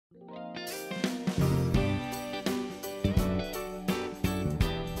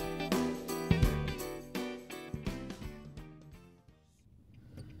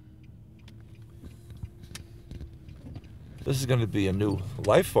This is going to be a new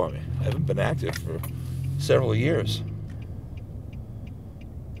life for me. I haven't been active for several years.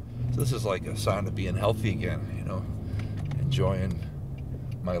 So this is like a sign of being healthy again, you know, enjoying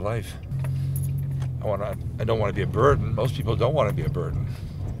my life. I don't want to be a burden. Most people don't want to be a burden.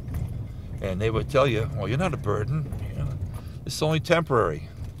 And they would tell you, well, you're not a burden. You know, it's only temporary.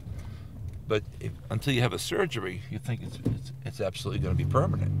 But until you have a surgery, you think it's absolutely going to be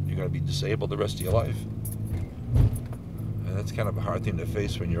permanent. You're going to be disabled the rest of your life. And that's kind of a hard thing to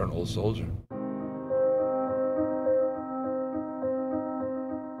face when you're an old soldier.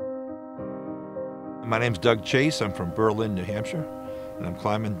 My name's Doug Chase. I'm from Berlin, New Hampshire, and I'm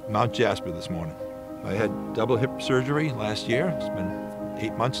climbing Mount Jasper this morning. I had double hip surgery last year. It's been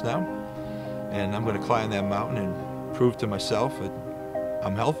 8 months now, and I'm going to climb that mountain and prove to myself that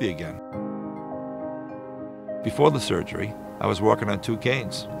I'm healthy again. Before the surgery, I was walking on 2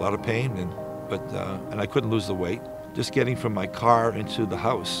 canes, a lot of pain, and I couldn't lose the weight. Just getting from my car into the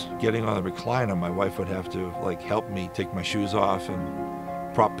house, getting on the recliner, my wife would have to help me take my shoes off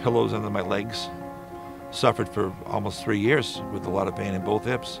and prop pillows under my legs. Suffered for almost 3 years with a lot of pain in both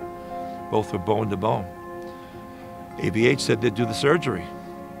hips. Both were bone to bone. AVH said they'd do the surgery.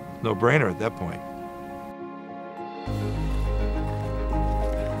 No brainer at that point.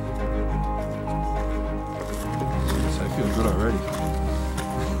 I feel good already.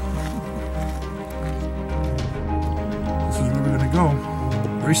 This is where we're going to go.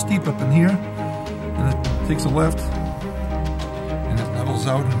 Very steep up in here, and it takes a left, and it levels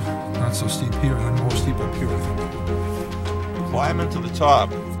out, and not so steep here, and then more steep up here, I think. Climbing to the top.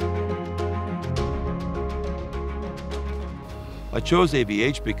 I chose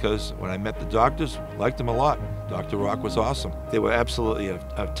AVH because when I met the doctors, I liked them a lot. Dr. Rock was awesome. They were absolutely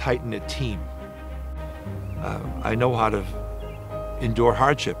a tight-knit team. I know how to endure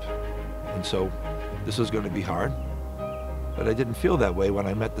hardship, and so this was going to be hard, but I didn't feel that way when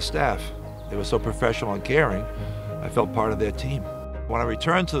I met the staff. They were so professional and caring, I felt part of their team. When I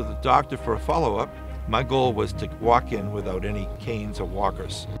returned to the doctor for a follow-up, my goal was to walk in without any canes or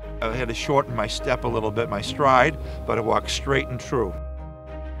walkers. I had to shorten my step a little bit, my stride, but I walked straight and true.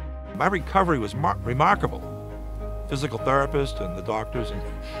 My recovery was remarkable. Physical therapist and the doctors, and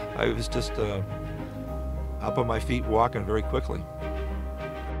I was just up on my feet walking very quickly.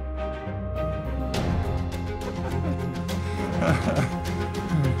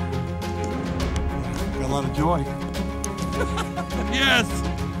 Got a lot of joy. Yes!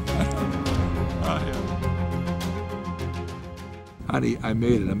 Oh, yeah. Honey, I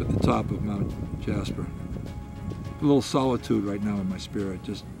made it. I'm at the top of Mount Jasper. A little solitude right now in my spirit,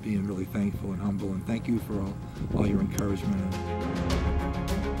 just being really thankful and humble, and thank you for all your encouragement.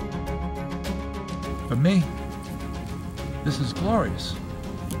 For me, this is glorious.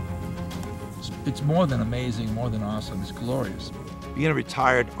 It's more than amazing, more than awesome. It's glorious. Being a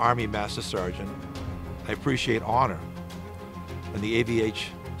retired Army Master Sergeant, I appreciate honor. And the AVH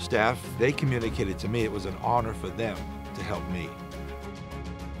staff, they communicated to me it was an honor for them to help me.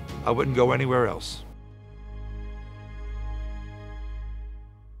 I wouldn't go anywhere else.